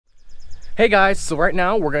Hey guys, so right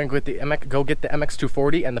now we're going to go get the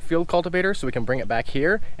MX240 and the field cultivator so we can bring it back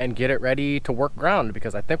here and get it ready to work ground,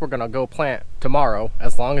 because I think we're going to go plant tomorrow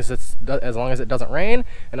as long as it doesn't rain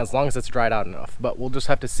and as long as it's dried out enough, but we'll just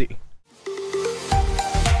have to see.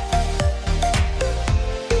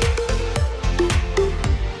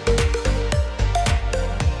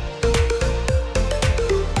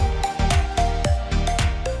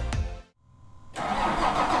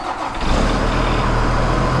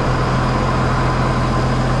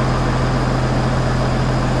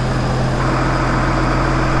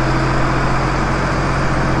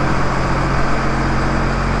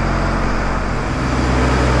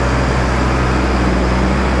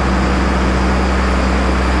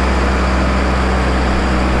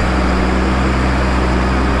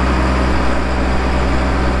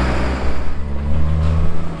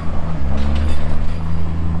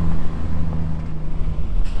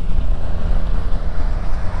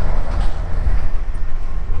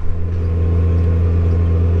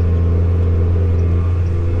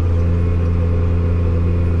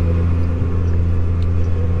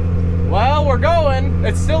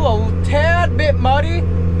 It's still a tad bit muddy,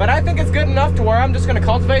 but I think it's good enough to where I'm just gonna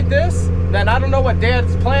cultivate this. Then I don't know what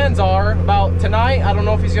Dad's plans are about tonight. I don't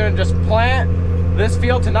know if he's gonna just plant this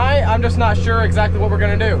field tonight. I'm just not sure exactly what we're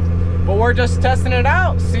gonna do. But we're just testing it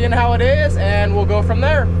out, seeing how it is, and we'll go from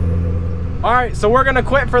there. All right, so we're gonna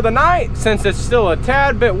quit for the night since it's still a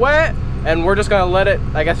tad bit wet, and we're just gonna let it,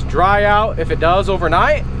 I guess, dry out if it does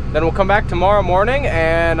overnight. Then we'll come back tomorrow morning,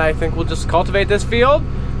 and I think we'll just cultivate this field.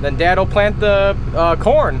 Then Dad will plant the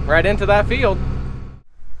corn right into that field.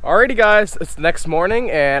 Alrighty guys, it's the next morning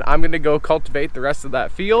and I'm gonna go cultivate the rest of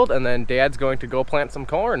that field, and then Dad's going to go plant some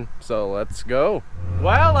corn. So let's go.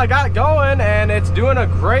 Well, I got it going and it's doing a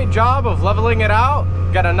great job of leveling it out.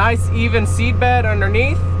 Got a nice even seed bed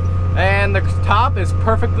underneath, and the top is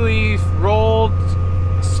perfectly rolled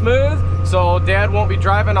smooth. So Dad won't be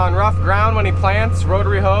driving on rough ground when he plants,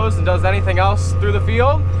 rotary hose, and does anything else through the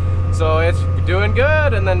field. So it's doing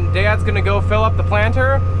good, and then Dad's gonna go fill up the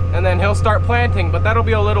planter and then he'll start planting, but that'll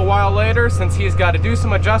be a little while later since he's got to do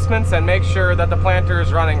some adjustments and make sure that the planter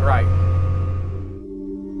is running right.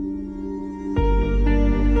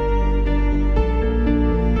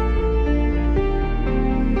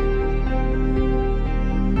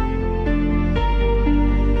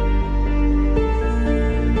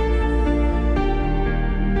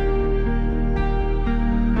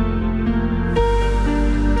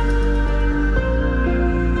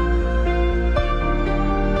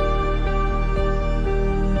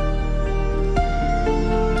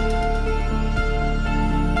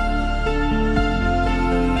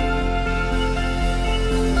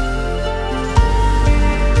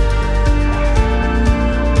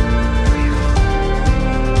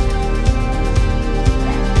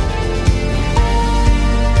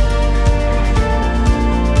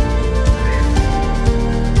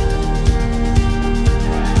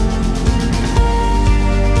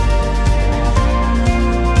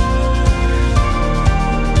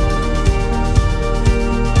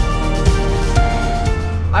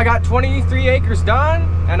 I got 23 acres done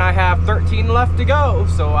and I have 13 left to go,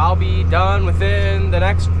 so I'll be done within the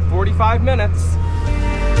next 45 minutes.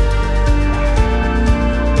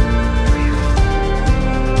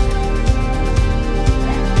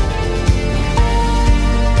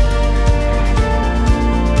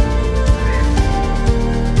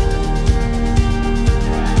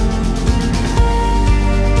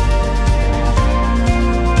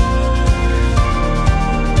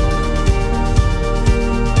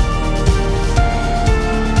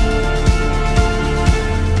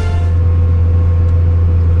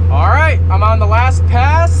 I'm on the last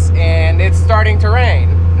pass and it's starting to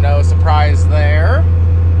rain. No surprise there.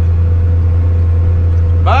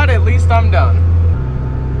 But at least I'm done.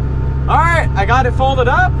 Alright, I got it folded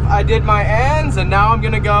up. I did my ends and now I'm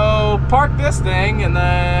gonna go park this thing and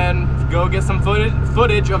then go get some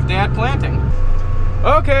footage of Dad planting.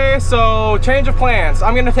 Okay, so change of plans.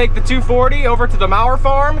 I'm gonna take the 240 over to the mower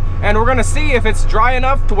farm and we're gonna see if it's dry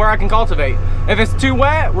enough to where I can cultivate. If it's too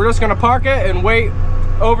wet, we're just gonna park it and wait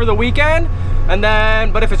over the weekend, and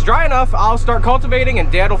then, but if it's dry enough, I'll start cultivating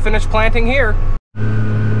and Dad will finish planting here.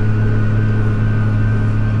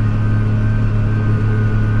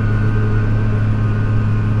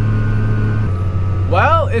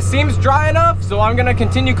 Well, it seems dry enough, so I'm gonna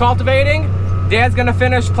continue cultivating. Dad's gonna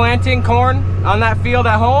finish planting corn on that field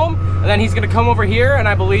at home, and then he's gonna come over here and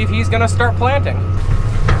I believe he's gonna start planting.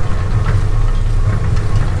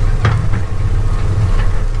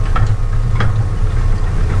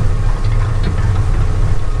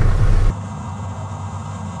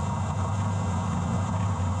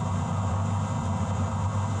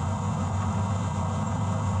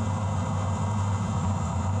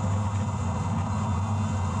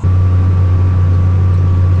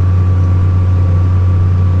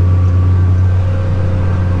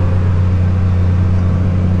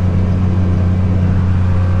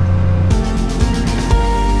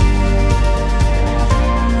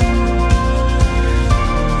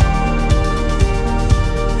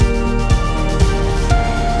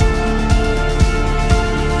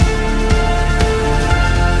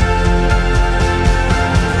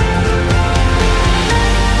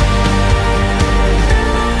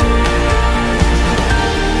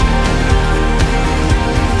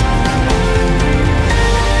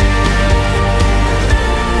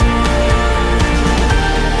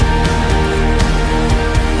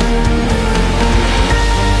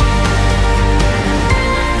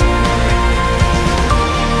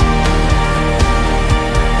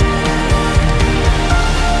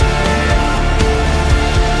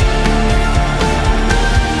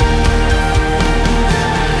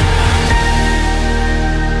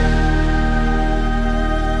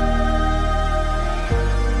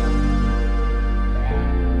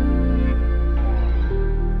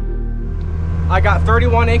 I got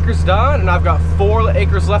 31 acres done and I've got 4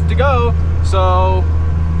 acres left to go. So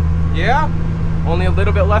yeah, only a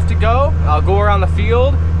little bit left to go. I'll go around the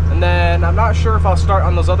field, and then I'm not sure if I'll start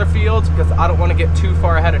on those other fields because I don't want to get too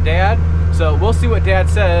far ahead of Dad. So we'll see what Dad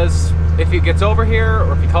says. If he gets over here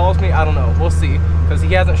or if he calls me, I don't know. We'll see, because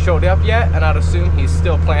he hasn't showed up yet, and I'd assume he's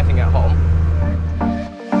still planting at home.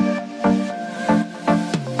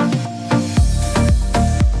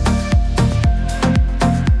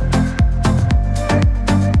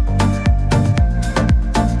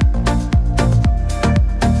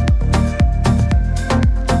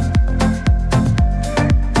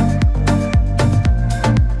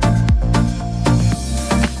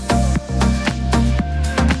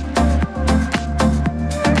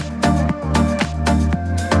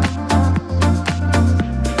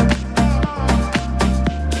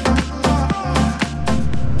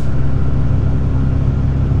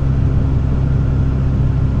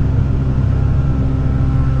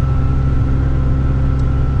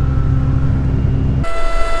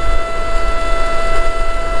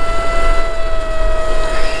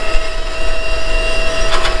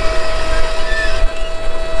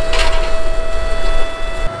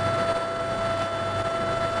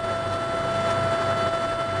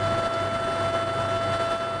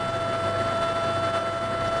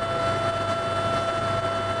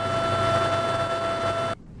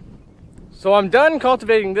 So I'm done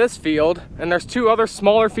cultivating this field, and there's 2 other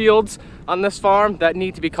smaller fields on this farm that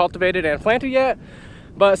need to be cultivated and planted yet.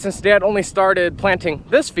 But since Dad only started planting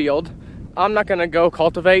this field, I'm not gonna go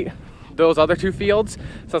cultivate those other 2 fields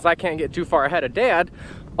since I can't get too far ahead of Dad.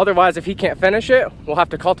 Otherwise, if he can't finish it, we'll have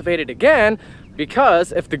to cultivate it again,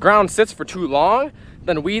 because if the ground sits for too long,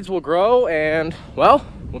 then weeds will grow and, well,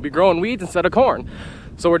 we'll be growing weeds instead of corn.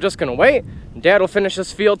 So we're just gonna wait. Dad will finish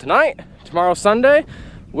this field tonight. Tomorrow's Sunday.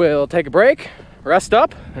 We'll take a break, rest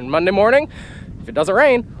up, and Monday morning, if it doesn't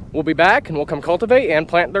rain, we'll be back and we'll come cultivate and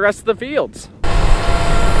plant the rest of the fields.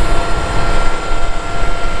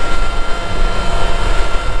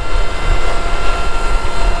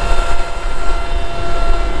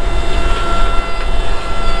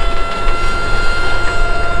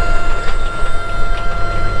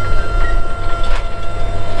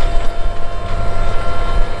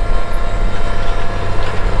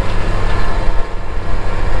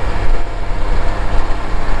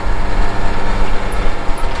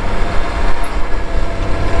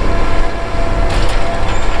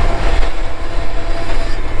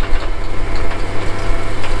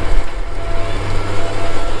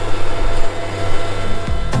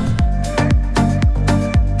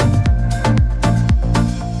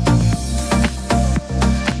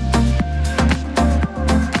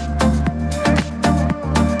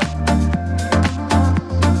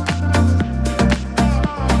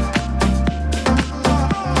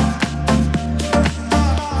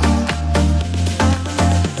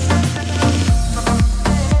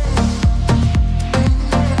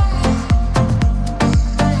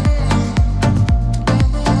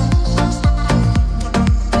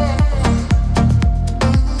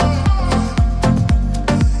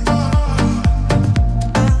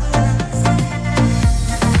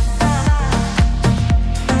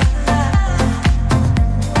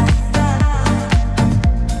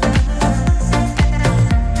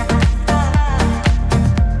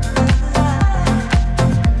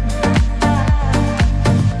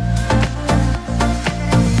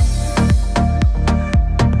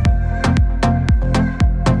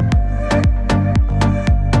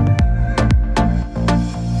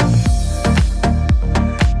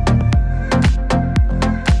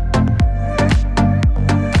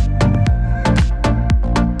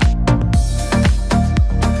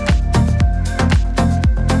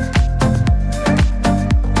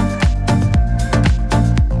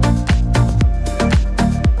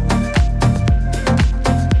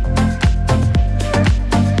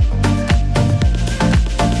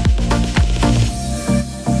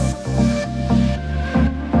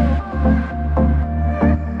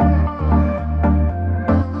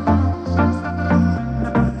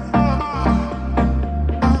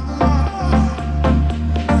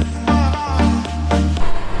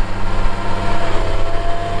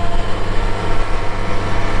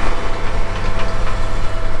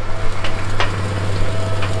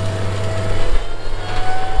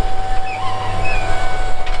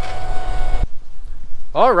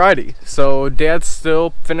 Alrighty, so Dad's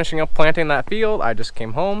still finishing up planting that field. I just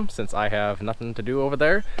came home since I have nothing to do over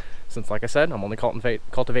there. Since, like I said, I'm only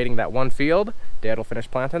cultivating that one field. Dad will finish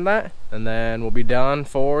planting that, and then we'll be done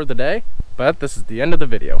for the day. But this is the end of the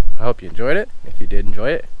video. I hope you enjoyed it. If you did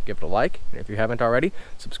enjoy it, give it a like. And if you haven't already,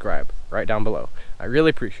 subscribe right down below. I really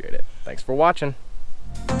appreciate it. Thanks. Thanks for watching.